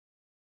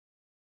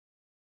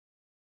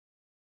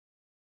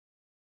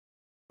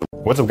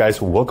What's up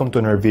guys, welcome to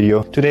another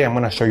video. Today I'm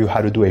going to show you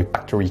how to do a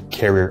factory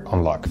carrier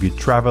unlock. If you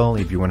travel,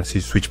 if you want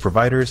to switch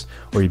providers,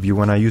 or if you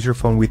want to use your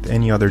phone with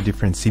any other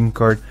different SIM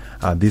card,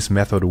 this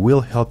method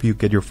will help you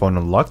get your phone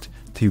unlocked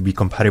to be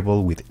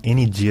compatible with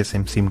any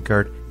GSM SIM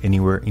card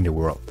anywhere in the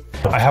world.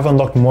 I have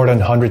unlocked more than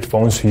 100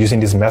 phones using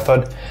this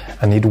method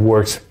and it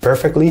works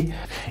perfectly.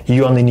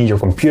 You only need your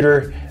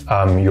computer,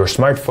 your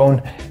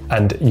smartphone,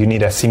 and you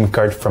need a SIM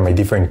card from a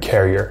different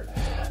carrier.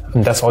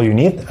 And that's all you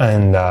need,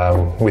 and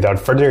without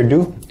further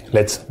ado,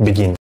 let's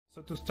begin.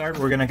 So to start,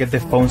 we're gonna get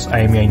the phone's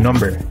IMEI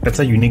number. That's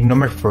a unique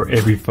number for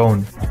every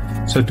phone.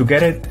 So to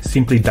get it,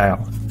 simply dial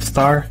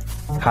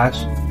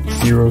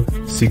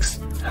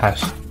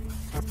 *#06#.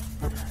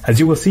 As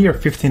you will see, your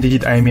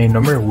 15-digit IMEI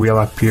number will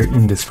appear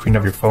in the screen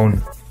of your phone.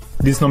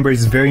 This number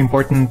is very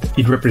important.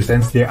 It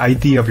represents the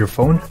ID of your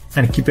phone,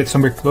 and keep it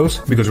somewhere close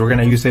because we're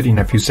gonna use it in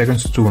a few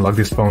seconds to unlock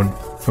this phone.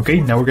 Okay,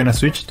 now we're gonna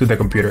switch to the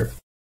computer.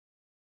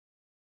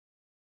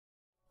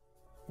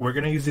 We're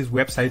gonna use this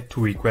website to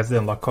request the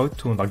unlock code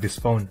to unlock this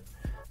phone.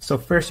 So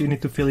first you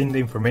need to fill in the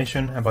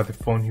information about the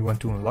phone you want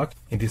to unlock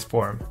in this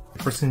form.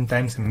 Processing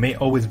times may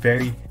always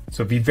vary,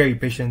 so be very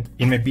patient.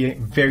 It may be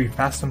very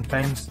fast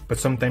sometimes, but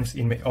sometimes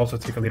it may also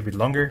take a little bit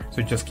longer,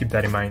 so just keep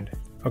that in mind.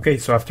 Okay,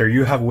 so after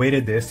you have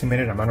waited the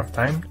estimated amount of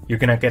time, you're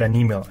gonna get an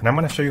email, and I'm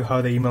gonna show you how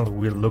the email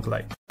will look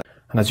like.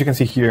 And as you can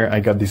see here,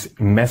 I got this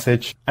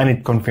message and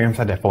it confirms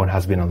that the phone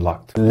has been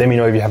unlocked. Let me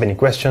know if you have any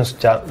questions,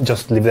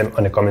 just leave them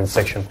on the comment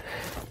section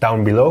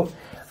down below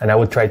and I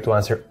will try to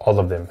answer all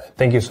of them.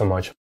 Thank you so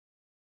much.